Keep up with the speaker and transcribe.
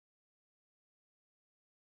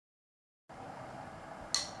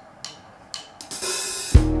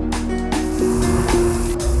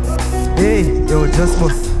Yo,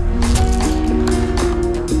 Jussbuss.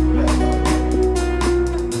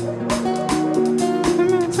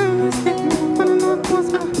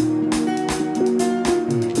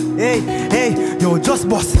 Hey, yo,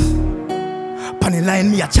 Jussbuss. Panny line,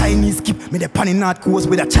 me a Chinese skip. Me the panny not course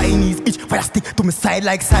with a Chinese itch. Fire stick to me side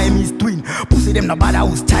like Siamese twin. Pussy them no bad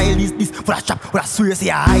house child is this. For a chop, with a swear say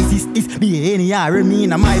a eyes is this. Be any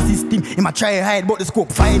remain in my system. Him a try hide but the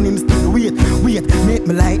scope find him still. Wait, make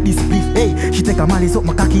me like this spliff. Hey, she take a malice up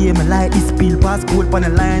my cocky and me like this pill. Pass gold pan the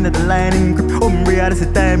line of the line in grip. Umbre that's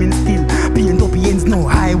the time in still. Paint up ends no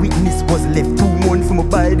high witness. Was left 2 months for me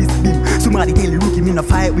buy this beam. Somebody tell the rookie me no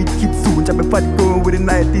fight with kids soon. Chop a fat girl with a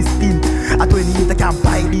night this thing. At 28 I can't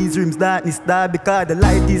buy these rims, darkness dark because the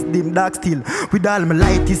light is dim, dark still. With all my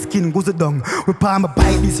light is skin goes down. We palm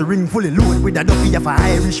buy this ring fully loaded with a duffy of a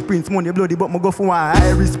Irish prince. Money bloody but me go for one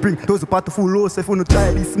Irish spring. Those who part of full loss if you no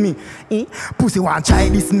try this me. Pussy want try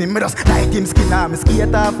this me. Me just light him skin and me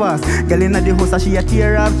skate off fast. Girl inna the house she a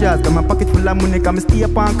tear off jazz. Got my pocket full of money cause me stay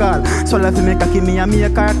up on call. Swallow if me make a me and me a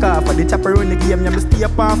car car. For the chopper run the game yeah me stay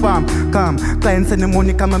up on farm. Come, clients send the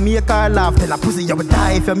money cause me make her laugh. Tell a pussy you will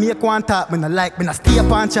die if you make one talk. Me no like me no stay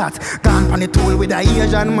up on chat. Gone pan the toll with a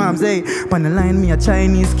Asian moms, hey. Pan the line me a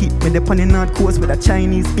Chinese kid. Me the pan the north coast with a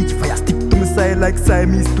Chinese bitch. Fire stick to me side like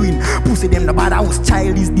Siamese twin. Pussy them the bad house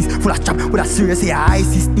child is this. Full of chop with a serious say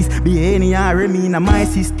ice is this. Be any remain in my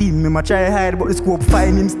system. Me ma try hide but the scope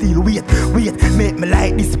find him still. Wait, make me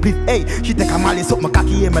like this split. Hey, she take a malice up my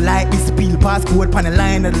cocky and me like this peel. Pass code pan the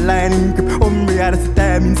line of the line in grip. Umbre that's the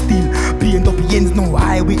time in still. Paint up ends no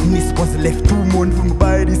eyewitness. Was left 2 months for me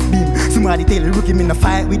buy this beam. Somebody tell the rookie me no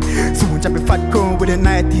fight with. Soon chop a fat girl with the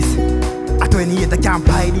 90s. At 28 I can't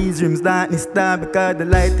buy these rims, darkness dark because the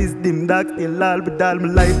light is dim. Dark still all but all my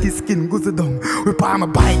light is skin goes down. We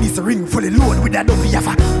palm buy this ring fully loaded with a duffy of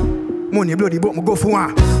a money bloody but me go for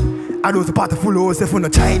one. I don't support the full house if you no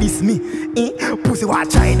try this me. Pussy want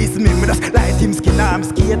try this me. Me just light him skin and I'm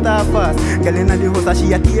skate off fast. Girl inna the house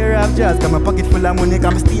she a tear off jazz. Got my pocket full of money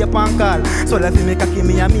cause me stay up on call. So if you make a key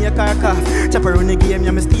me and me a car cough. Chopper run the game yeah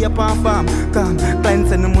me stay up on farm. Come, clients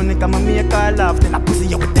send the money cause me make her laugh. Tell a pussy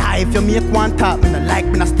you will die if you make one talk. Me no like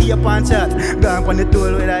me no stay up on chat. Gone on the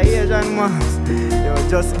toll with a Asian moms. Yo,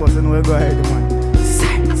 Jussbuss and we go ahead man.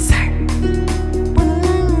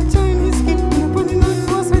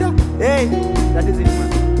 Hey, that is it, man.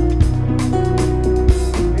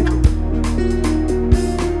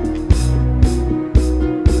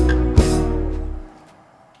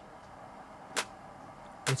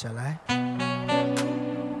 Rachelle Yap.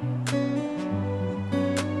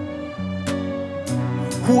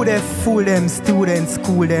 Who they fool them students,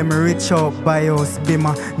 school them rich up by us, be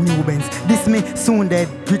my new Benz. This me soon dead,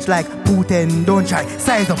 rich like Putin. Don't try,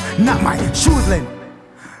 size up, not my shoes length.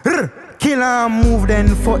 Kill and move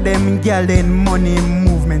then, fuck them, girl then, money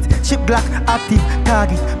movement. Chip black, active,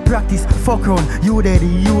 target, practice, fuck round. You dead.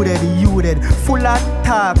 Full of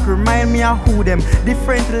talk, remind me of who them.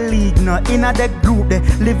 Different league, no, in a the group, they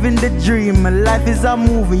living the dream. Life is a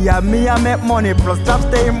movie, yeah, me I make money, plus job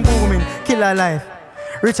staying booming. Killer life,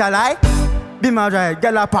 Rachelle Yap, be my drive,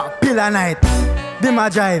 girl a pop, pill a night, be my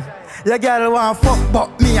drive. Your girl want fuck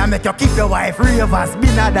but me I make you kick your wife. Ravers,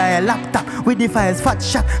 been a die laptop with the files fat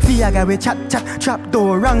shot. Fear guy we chat trap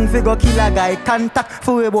door wrong figure kill a guy contact.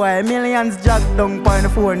 For a boy millions jack down on the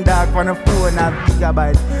phone dark on the phone a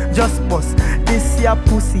gigabyte. Jussbuss, this your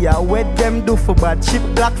pussy a wet them do for bad chip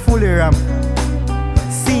black fully ram.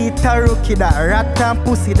 See it a rookie that rat and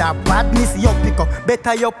pussy that badness you pick up.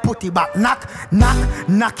 Better you put it back.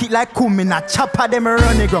 Knock it like cumin a Choppa them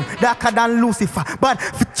running ground. Darker than Lucifer. Bad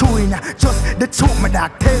for chewing ya. Just the truth me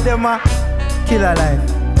dog. Tell them a killer life.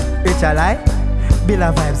 Rachelle Yap.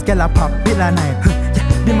 Billa vibes. Girl a pop. Billa night.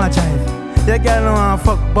 Yeah, be my jive. Your girl don't want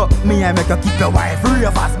fuck but me I make you keep your wife.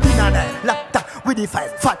 Ravers. Be na die. Laptop. With the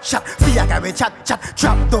five fat shot, fear guy we chat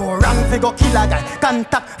trap door wrong figure killer guy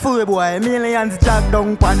contact for a boy millions jack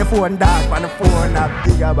down on the phone dark on the phone a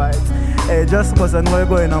gigabytes. Hey, Jussbuss and where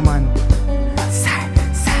going on man? Side.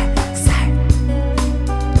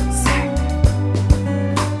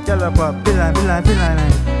 Girl up up, pillar night.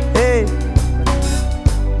 Hey.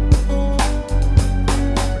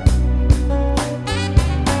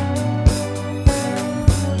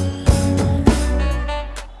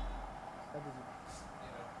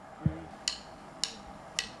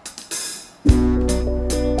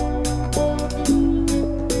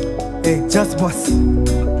 Hey, Jussbuss.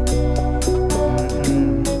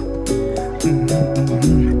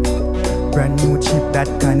 Brand new chip that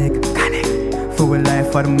connect. For a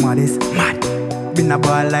life for the mod is mad. Been a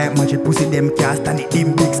ball like magic, pussy them can't stand it.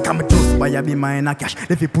 Them bricks come just buy a be mine a cash.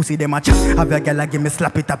 If you pussy them a chat, have a girl a give me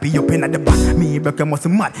slap it up up in the back. Me broke you must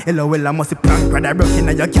mad, hello well I must prank. Rather broke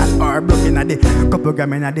in your cat or broke in the couple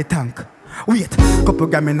gram in the tank. Wait, couple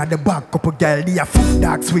gram in the bag, couple girl they a foot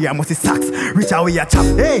dogs, we a must socks. Reach away a chop,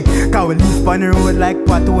 hey, can we live on the road like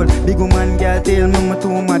Pothole. Big woman girl tell me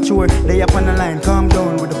too mature. Lay up on the line, calm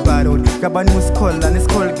down with the bad old. Grab a new skull and the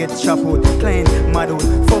skull get chopped out. Clean, mad out,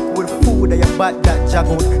 fuck with food and you bat that jag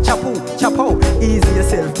out. Chop out, easy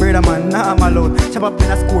yourself, brother man, nah I'm alone. Chop up in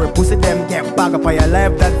a score, pussy them get bag up on your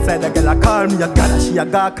life. That side, the girl a call me a gala, she a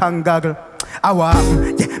gawk and goggle. I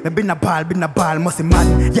want, yeah, me been a ball, must be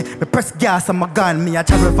mad. Yeah, me press gas on my gun, me a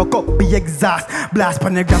travel for cup, be exhaust. Blast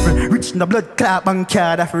on the gravel, reach in the blood clap and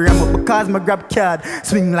card. I feel ram up because my grab card.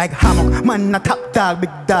 Swing like hammock, man a top dog,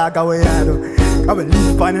 big dog, how we do. I will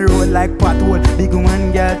live on the road like Pothole. Big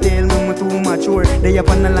one girl tell me too mature. They up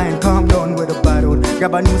on the line, calm down with the bad old.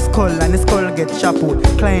 Grab a new skull and the skull get chopped out.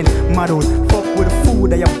 Clean, mad out, fuck with the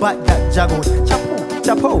food and you bat that jag out.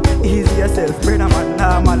 Chop out, easy yourself, brother man,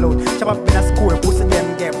 nah I'm alone. Chop up in a score, pussy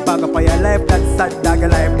them get bag up on your life. That sad dog, your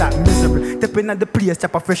life that miserable. Step in at the place,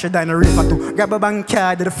 chop a fresher than a river too. Grab a bank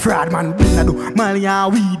card, the fraud man, been a do. Molly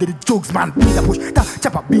and weed, the jokes man, been a push.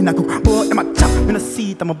 Chop up, been a cook, but them a chop. In a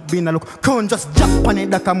seat, I'm a been a look. Can't just jump on it,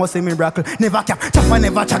 that I must say miracle. Never cap, chop and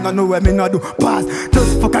never chat, don't know where me not do. Pass,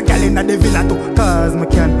 just fuck a gal in the villa too. Cause me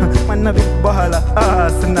can, man a big baller.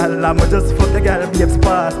 Arsenal, I'ma just fuck the gal, babes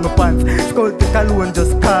pass my pants. Skull take a loan,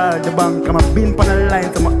 just call the bank. I'm a bin on the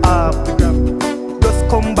line, so I'm off the gram. Just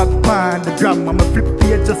come back on the drum. I'm a flip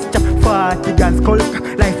here, just chop 40 guns. Skull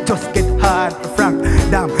life just get hard for Frank.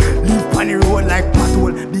 Damn, leave on the road like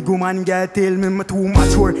Pothole. Big woman girl tell me too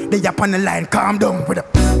mature. They up on the line, calm down with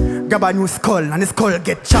the grab a new skull and the skull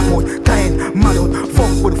get chopped out. Clean, mad out,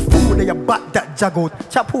 fuck with the food and you bat that jag out.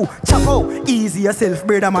 Chop out, easy yourself,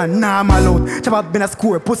 brother man, nah I'm alone. Chop up in a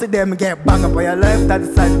score, pussy them get bang up on your life.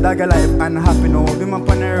 That's sad dog your life and happy now. Been up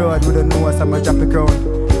on the road with the nose and my drop the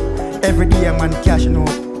crown. Every day man cashing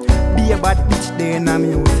out. Be a bad bitch day in a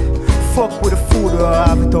mute. Fuck with the food or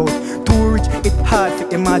have it out. Too rich, it hard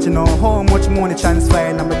to imagine how much money transfer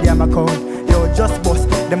in my damn account. Yo, Jussbuss,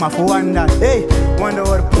 them have to wonder. Hey, wonder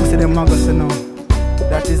what the pussy them are going to know.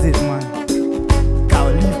 That is it, man.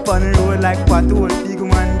 Can't live on the road like Pothole. Big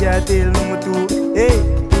man, girl, tell me to. Hey,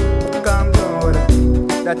 calm down.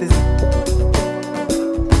 That is it.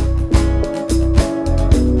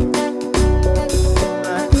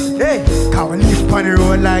 Hey, can't live on the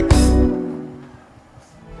road like.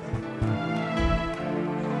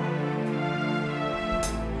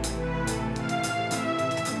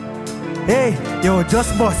 Hey, yo,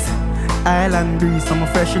 Jussbuss, Island breeze, I'm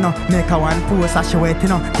fresh, you know. Make a one post, I show it, you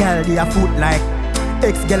know. Girl, they a foot like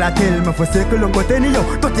ex-girl a tell me for circle long, but anyhow,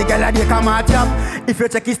 30 girl a they come at chop. If you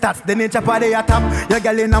check his stats, then you Choppa they a top. Your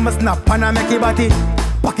girl in a me snap, and I make it body.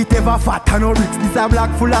 Pocket ever fat and no rich, this a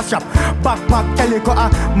black full of strap. Backpack, calico,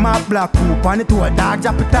 my black coupe, and it to a dog,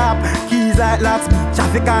 drop it up. Keys like locks, speed,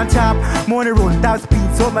 traffic and chop. Money run down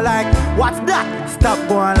speed, so me like, what's that? Stop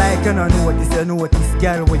going like you don't notice, you notice.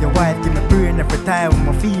 Girl, with your wife, give me brain every time.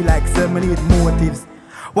 I feel like some need motives.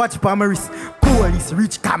 Watch pa my wrist, police,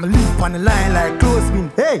 rich, come leap on the line like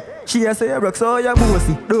clothesman. Hey, she a say you broke, so you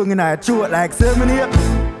bossy. Don't in her throat like 7 years.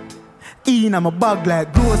 In my bag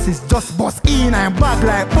like groceries, Jussbuss in my bag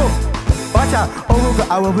like book. Watch out, oh go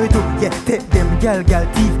our way to yeah, take them girl,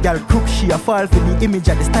 thief, girl, crook. She a fall for the image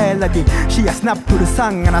and the style of it. She a snap to the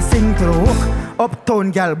song and I sing to the hook.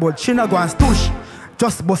 Uptown girl, but she not go and stoosh.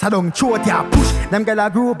 Jussbuss a down throat, yeah, push. Them girl a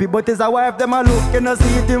groupie, but is a wife, them a look. You know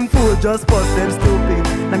see it in full, Jussbuss, them stupid.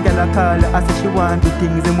 Them girl a call her, I say she want the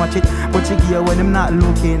things and watch it, but she give when them not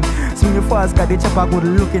looking. Swing the fast, got the Choppa good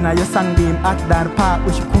looking at your song game, act down park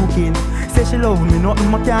where she cooking. Say she love me, nothing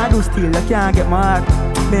I can't do still, I can't get my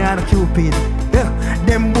heart. Me and a Cupid, yeah,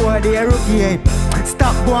 them boy they a rookie, yeah.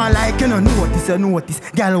 Stop going like you know notice.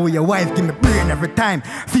 Girl with your wife give me brain every time.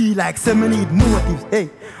 Feel like some need motives. Hey,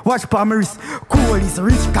 watch pa my wrist. Cool is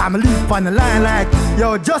rich, come leap on the line like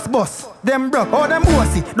yo Jussbuss. Them broke, oh them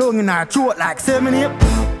bossy. Down in our throat like 7 years.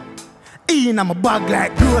 In my bag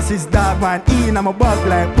like groceries, dog man. In my bag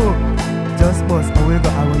like oh. Jussbuss, however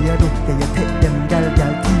how you do. Yeah, you take them girl,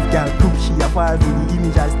 thief, girl, cook. She a fall with the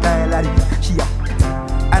image and style of it. She a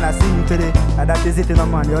and I sing today, and that is it in a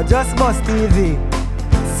man. Yo, Jussbuss TV.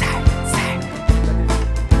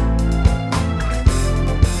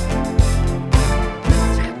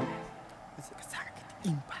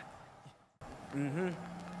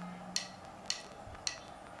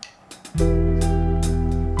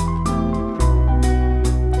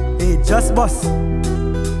 Hey, Jussbuss.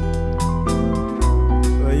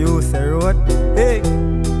 you say road. Hey.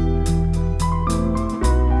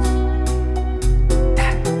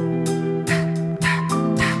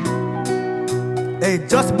 Hey,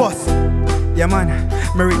 Jussbuss. Yeah, man.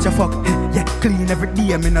 Me reach a fuck. Yeah, clean every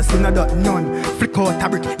day. Me no see no dot none. Flick out a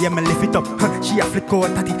brick. Yeah, me lift it up. She a flick out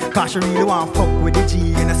at it. Cause she really want fuck with the G.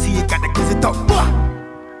 You know, see it got the kiss it up.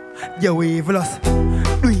 Yeah, we evilous.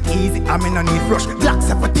 Do it easy. I mean, no need rush. Black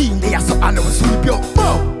 17. They are so I know sweep you.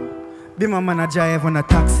 Be my man a drive on a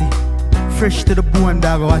taxi. Fresh to the bone,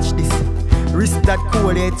 dog. Watch this. Wrist that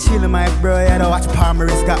cool. Yeah, chill, my bro. Yeah, watch palm.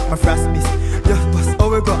 Wrist got my frostbis. Jussbuss,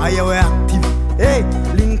 how we go? Are you active? Hey,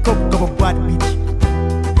 link up, couple bad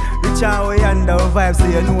bitch. Reach out way under vibe, so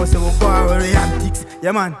you know so we go with the antics.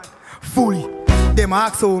 Yeah man, fully. Them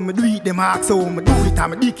ask how me do it, them ask how me do it.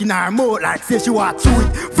 I'm a dick in her mouth like say she walk through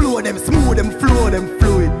it. Flow them smooth, them flow, them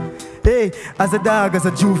fluid. Hey, as a dog, as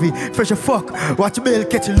a juvie, fresh a fuck, watch Bill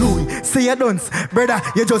catch a Louis. Say you dunce, brother,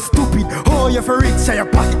 you just stupid. Oh, you for rich, so you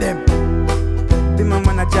pocket them. Be my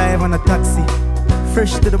man a drive on a taxi.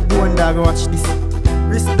 Fresh to the bone, dog, watch this.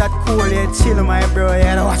 Wrist that cool, yeah, chill, my bro,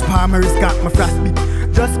 yeah, watch palm, my wrist got my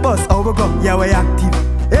frostbit. Jussbuss, how we go, yeah, we active.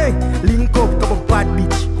 Hey, link up, couple bad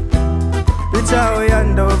bitch. Reach out, we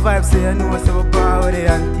under vibe, so you know, so we go with the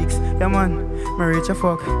antics. Yeah, man, me reach a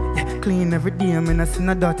fuck. Yeah, clean every day, me no see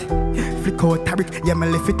no dot. Flick out a brick, yeah, me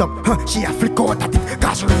lift it up. She a flick out at it,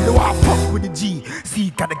 cause she really want fuck with the G. See,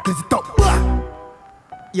 gotta glitz it up.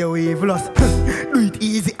 Yeah, we evilous. Do it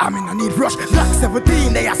easy, I mean, I need rush. Black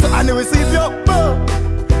 17, they are so I never see you.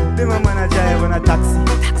 Be my man a drive on a taxi.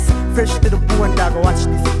 Fresh to the bone, dog, watch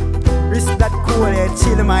this. Wrist that cool, yeah,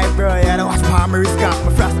 chill, my bro, yeah, watch palm, wrist got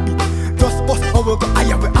my frostbit. Jussbuss, how we go, I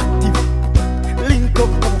am active. Link up,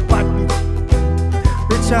 couple bad bitch.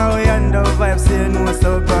 Reach out, we under vibe, so you know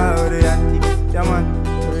so bad with the antics. Yeah, man,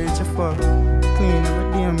 reach a fuck. Clean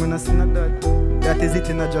every day, I'm gonna see no dot. That is it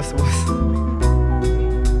in a Jussbuss.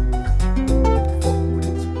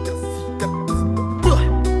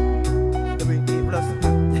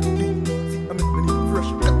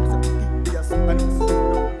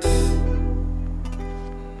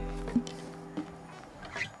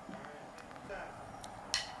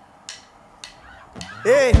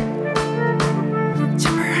 Hey!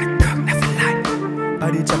 Chopper on the cook, never lie.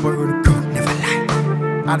 I did chopper on the cook, never lie.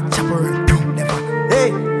 I did chopper on the cook, never. Hey!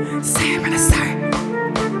 Same on the side.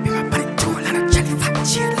 Be my body tool and a jelly fat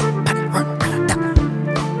chill. Body run,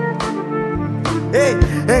 hey!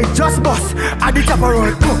 Hey, Jussbuss! I did chopper on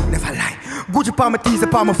the cook, never lie. Gucci pa my teeth,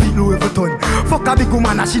 pa my feet, Louis Vuitton. Fuck a big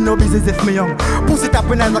woman and she no business if me young. Pussy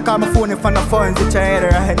tapping as I call my phone if I'm the phone. Sit your head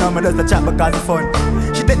right now, me does the chat because it's fun.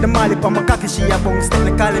 She take the molly pa my cocky, she a bounce.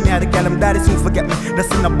 Technically me a the girl, I'm daddy soon forget me.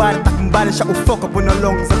 That's in the body, talking body, shot will fuck up on the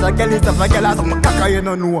lungs. As a girl is stuff like girl, as I'm a caca, you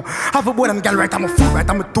don't know. Half a boy, I'm girl right, I'm a fool, right,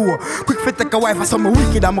 I'm a tour. Quick fit take a wife, I saw me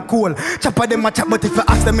wicked, I'm a cool. Choppa them a chat, but if you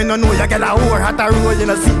ask them, you don't know. You get a whore, hot a roll, you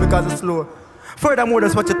know see because it's slow. Furthermore,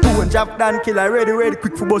 that's what you do. And Jab Dan killer, ready,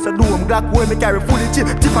 quick for boss a doom. Black boy, me carry fully chip,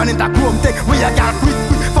 tip and in the chrome. Take where you got quick,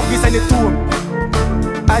 fuck you send it to him.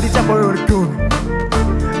 I the chopper on the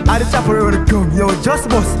gun. I the chopper on the gun. Yo,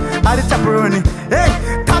 Jussbuss, I the chopper on it.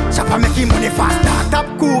 Hey, top chopper making money faster. Top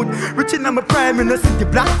good, rich in my prime in the city,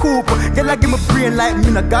 black coupe. Girl, I give my brain like me,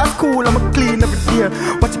 no gas cool. I'm a clean every day.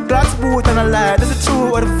 Watch your glass boot and a lie. That's the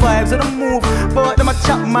truth, or the vibes, or the move. But them a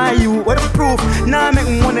chop my you, what the proof? Now I make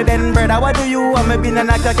money then, brother, what do you? I'm a bin and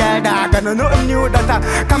like a guy dog. I know nothing new that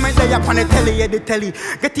I come and say up on the telly, yeah, the telly.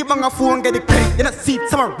 Get your bang a phone, get the credit. You know, see,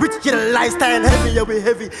 some rich, get a lifestyle heavy, you be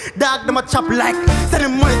heavy. Dog, them a chop like,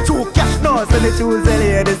 sending money to cash, no, send it to Zelly,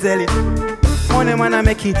 yeah, the Zelly. Money man I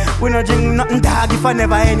make it, we no drink nothing dog if I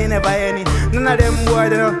never any, never any. None of them boy,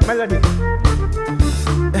 they know melody.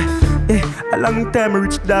 A long time I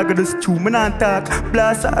reach dog of the stew, man I talk.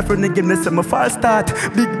 Blast off from the game, they say my false start.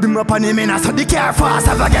 Big beam up on the man, so the car fast.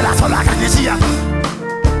 Have a girl, I saw like a cashier.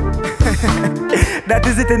 That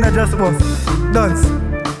is it in a Jussbuss. Dance.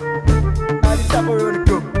 I the chopper on the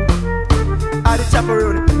club. I the chopper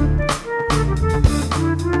on the club.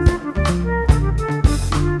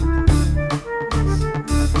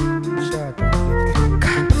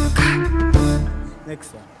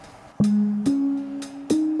 Next one.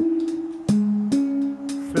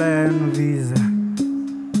 Flyer on visa.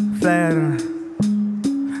 Flyer on.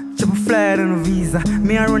 Choppa flyer on visa.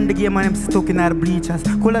 Me I run the game and I'm stuck in the bleachers.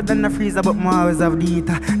 Cooler than the freezer, but more always have the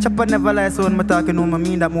heater. Choppa never lies, so when I'm talking, I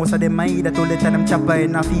mean that most of them I eat. I told the time them Choppa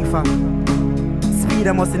in a FIFA. Speed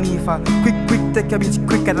I must need for. Quick, take your bitch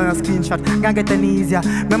quicker than a screenshot. Can't get any easier.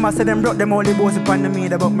 Remember, say them brought them all the boys upon the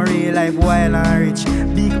media, but my real life wild and rich.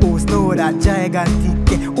 Big house, know that gigantic.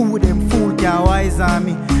 Who them fool can't wise on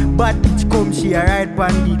me. Bad bitch come, she a ride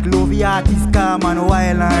pan the glove. Artist calm and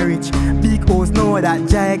wild and rich. Big house know that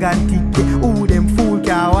gigantic. Who them fool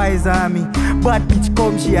can't wise on me. Bad bitch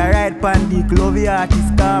come, she a ride pan the glove.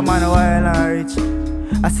 Artist calm and wild and rich.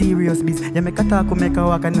 A serious biz, you make a talk, make a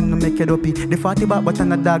walk and no make it dopey. The 40 back but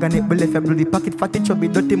on a dog and it will left a bloody pocket. Fatty chubby,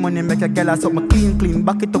 dirty money, make a girl ass up, my clean,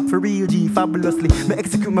 back it up for real G, fabulously. Me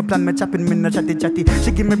execute my plan, me chopping, me no chatty.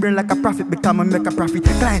 She give me brain like a profit, become a make a profit.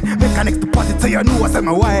 Client, make a next deposit, so you know what's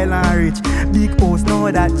my wild and rich. Big house,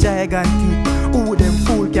 know that gigantic. Who them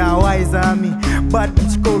fool can't wise on me. Bad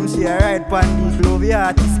bitch come, she a ride pan the glove. Yeah,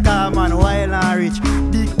 artist calm and wild and rich.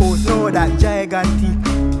 Big house, know that gigantic.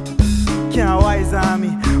 Can't wise on me.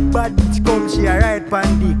 Bad bitch come, she a ride pan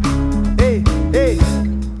dick. Hey,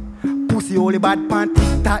 pussy only bad pan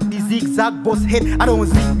tick tack. The zigzag bust head, I don't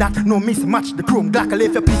zig that. No mismatch, the chrome Glock, I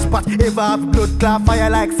left your pitch pot. Ever have blood clot fire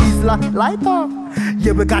like Sizzler. Light up.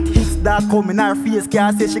 Yeah, we got hits that come in her face.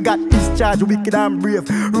 Can't say she got discharge, wicked and brave.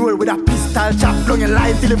 Roll with a pistol, chop down your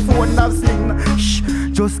line till the phone have signal. Shh.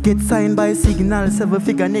 Just get signed by signal,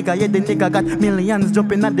 7-figure nigga. Yeah, the nigga got millions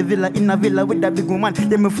jumping at the villa. In a villa with that big woman,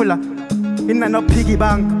 yeah, me full of. In a no piggy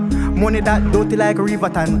bank. Money that dirty like a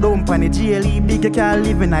river and dump. And the GLE big, you can't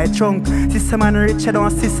live in a trunk. Sister man rich, I don't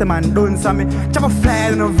sister man done. So me chop a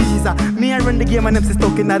fly on no visa. Me I run the game and them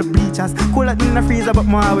stuck in the bleachers. Cool like in the freezer but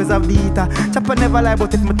my always have beta. Choppa never lie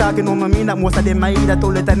but if me talking on me mean that most of them I eat that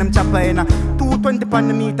all the time them chopper in a 220 pound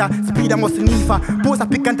the meter. Speed I must need for. Post a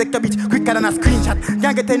pick and take the bitch quicker than a screenshot.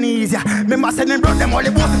 Can't get any easier. Remember send them brought them all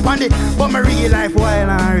the boss upon it. But my real life wild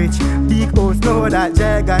and rich. Big house know that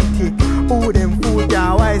gigantic. Who them fool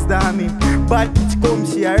can't wise than me. Bad bitch come,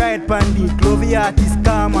 she a ride pan the glove. Artist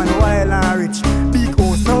calm and wild and rich. Big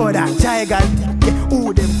house know that gigantic. Yeah,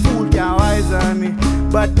 who them fool can't wise than me.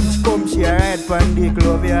 Bad bitch come, she a ride pan the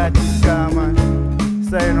glove. Artist calm and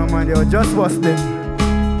sorry no man, yo, just bust them.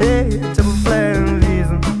 Hey, Choppa fly on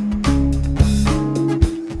visa.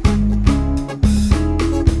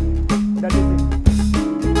 That is it.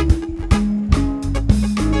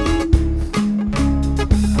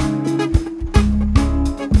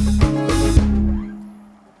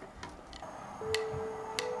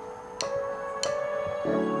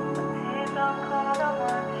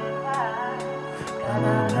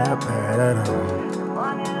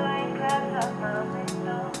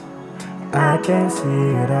 I can't see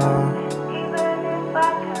it all.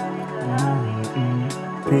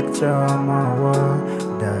 Picture on my wall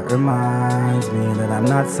that reminds me that I'm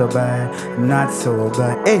not so bad, I'm not so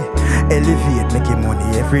bad. Hey, elevate, making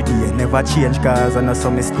money every day, never change cause I know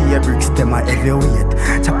some stay bricks, them are heavy weight.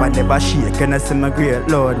 Choppa never shake, and I see my great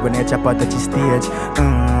Lord when I Choppa touch the stage.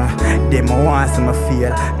 Them want see me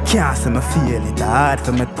feel, can't see me feel it. Hard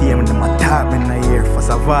for me team, them a talk me no hear.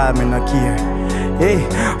 First of all, me no care. Hey,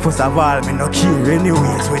 first of all, me no care.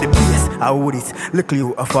 Anyways, with the bass, I would it. Look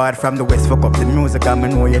you afford from the west, fuck up the music, I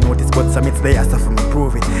know you notice, but some it's there, so for me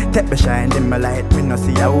prove it. Take me shine in my light, me no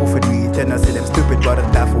see how who for do it. And I see them stupid, but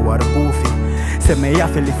I die for what I'm goofy. Say me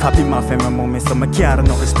have to live happy, my family moment, so me care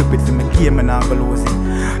nothing stupid for me game and I'm gonna lose it.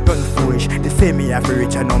 Nothing foolish, they say me have to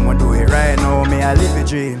reach, I know me do it right now, me I live a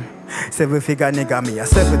dream. 7-figure nigga, me a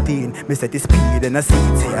 17. Me set the speed and I see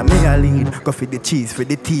it, say me a lead. Go for the cheese for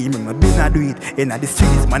the team, me been a do it. In the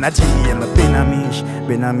streets, man a G, me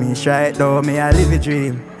been a mish right now, me a live a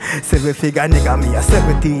dream. 7-figure nigga, me a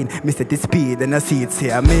 17. Me set the speed and I see it,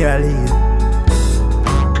 say me a lead.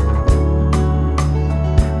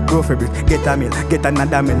 Go for it, get a meal, get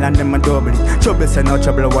another meal and them a double it. Trouble say no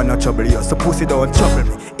trouble, one no trouble you. So pussy don't trouble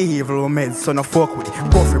me. Evil meds, so no fuck with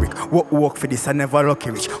it. Go for it, work for this, I never lucky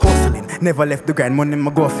rich. Hustling, never left the grind, money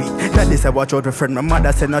my go feed. Daddy say watch out for friend, my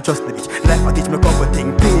mother say no trust the bitch. Life I teach me couple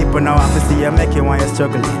things, people now have to see you make you when you're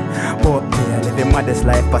struggling. But me, I live a modest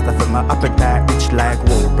life, pastor for my appetite, rich like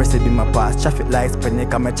whoa. Press it in my past, traffic lights,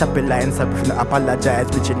 panic, I'm a choppy line, so if you no apologize,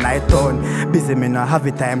 bitch in night town. Busy me no have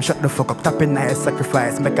it time, shut the fuck up, tapping nice,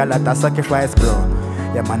 sacrifice, make a lot of sacrifice, bro.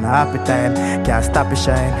 Yeah, man, a happy time, can't stop it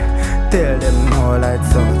shine. Tell them no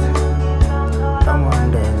lights out. I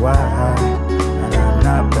wonder why, and I'm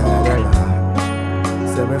not bad at all.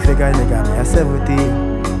 7-figure nigga, me a 17.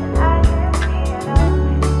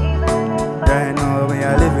 Right now, me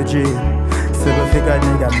a live a dream. 7-figure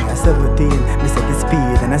nigga, me a 17. Me set the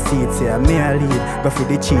speed and I see it, say me a lead. Go for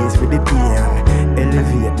the cheese, for the PM.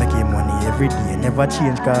 Elevate, making money every day. Never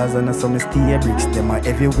change cause I know some stay bricks, them are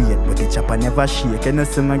heavy weight. But the Choppa never shake. And I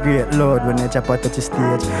see my great Lord when the Choppa touch the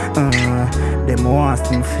stage. Them wants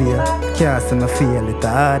to feel, can't see me feel. It's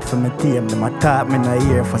hard for me team, them a talk me no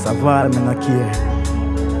hear. First of all, me no care.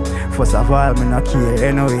 First of all, me no care.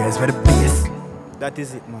 Anyways, for the bass. That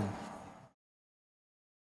is it, man.